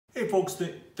Hey folks,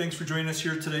 thanks for joining us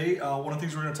here today. One of the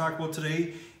things we're going to talk about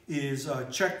today is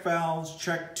check valves,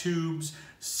 check tubes,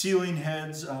 sealing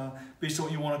heads, based on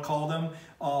what you want to call them.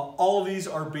 All of these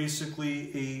are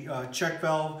basically a check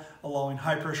valve allowing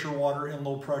high pressure water and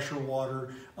low pressure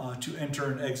water to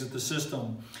enter and exit the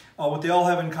system. What they all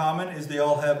have in common is they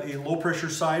all have a low pressure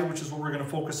side, which is what we're going to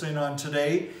focus in on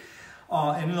today.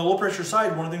 And in the low pressure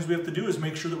side, one of the things we have to do is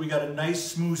make sure that we got a nice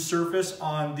smooth surface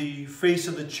on the face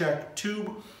of the check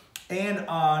tube and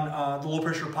on the low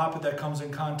pressure poppet that comes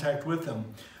in contact with them.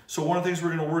 So one of the things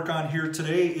we're going to work on here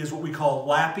today is what we call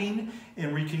lapping,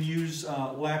 and we can use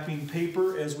lapping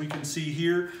paper. As we can see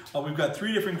here, we've got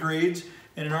three different grades,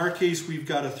 and in our case we've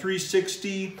got a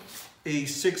 360, a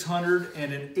 600,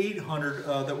 and an 800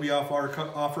 that we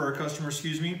offer our customers,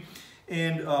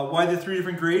 And why the three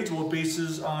different grades? Well, it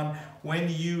bases on when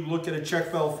you look at a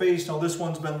check valve face. Now this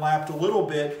one's been lapped a little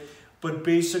bit, but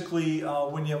basically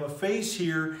when you have a face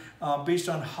here, based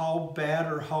on how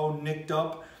bad or how nicked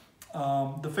up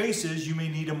the face is, you may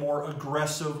need a more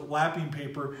aggressive lapping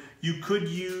paper. You could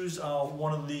use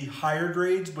one of the higher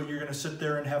grades, but you're going to sit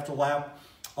there and have to lap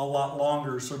a lot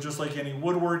longer. So just like any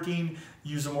woodworking,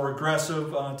 use a more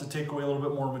aggressive to take away a little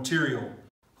bit more material.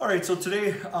 All right, so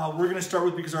today we're going to start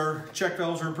with, because our check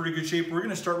valves are in pretty good shape, we're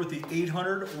going to start with the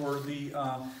 800 or the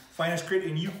finest grade,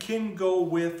 and you can go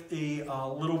with a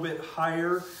little bit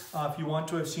higher if you want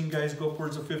to. I've seen guys go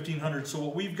upwards of 1500. So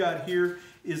what we've got here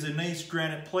is a nice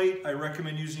granite plate. I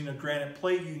recommend using a granite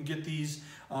plate. You can get these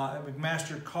at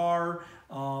McMaster Car.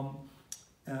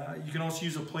 You can also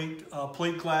use a plate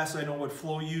glass. I know what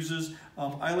Flo uses.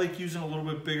 I like using a little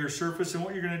bit bigger surface. And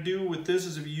what you're going to do with this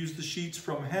is, if you use the sheets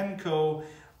from Hennco,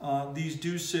 these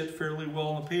do sit fairly well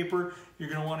on the paper. You're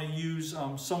going to want to use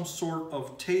some sort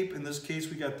of tape. In this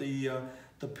case, we got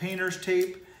the painter's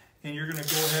tape, and you're going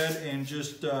to go ahead and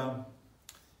just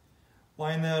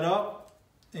line that up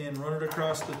and run it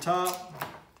across the top,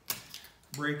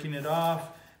 breaking it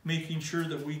off, making sure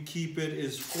that we keep it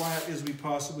as flat as we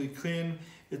possibly can.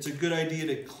 It's a good idea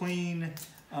to clean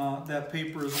that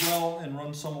paper as well and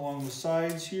run some along the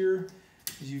sides here,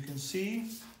 as you can see,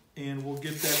 and we'll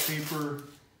get that paper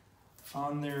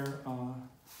on there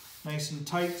nice and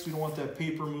tight, because we don't want that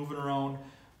paper moving around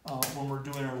when we're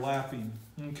doing our lapping.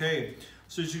 Okay,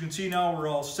 so as you can see now, we're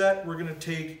all set. We're going to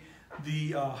take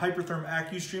the Hypertherm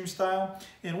AccuStream style,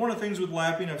 and one of the things with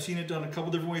lapping, I've seen it done a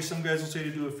couple different ways. Some guys will say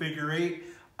to do a figure 8.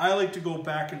 I like to go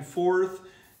back and forth,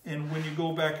 and when you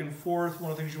go back and forth, one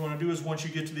of the things you want to do is, once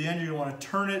you get to the end, you're going to want to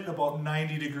turn it about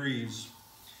 90 degrees.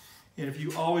 And if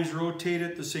you always rotate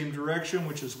it the same direction,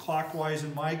 which is clockwise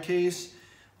in my case,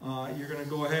 you're going to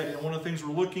go ahead, and one of the things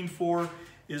we're looking for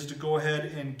is to go ahead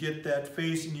and get that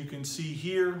face, and you can see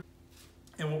here.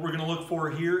 And what we're going to look for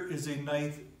here is a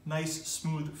nice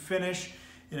smooth finish,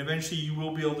 and eventually you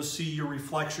will be able to see your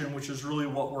reflection, which is really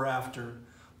what we're after.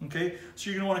 Okay, so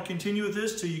you're going to want to continue with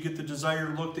this till you get the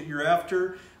desired look that you're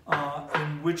after,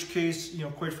 in which case,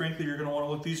 quite frankly, you're going to want to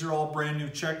look. These are all brand new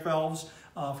check valves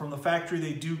from the factory.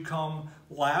 They do come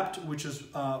lapped, which is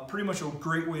pretty much a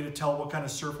great way to tell what kind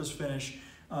of surface finish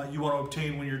you want to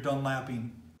obtain when you're done lapping.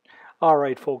 All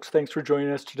right, folks, thanks for joining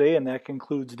us today, and that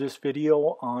concludes this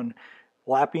video on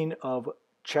lapping of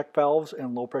check valves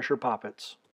and low pressure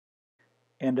poppets.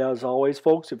 And as always,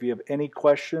 folks, if you have any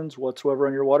questions whatsoever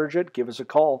on your Waterjet, give us a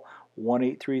call,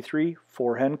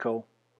 1-833-4Hennco.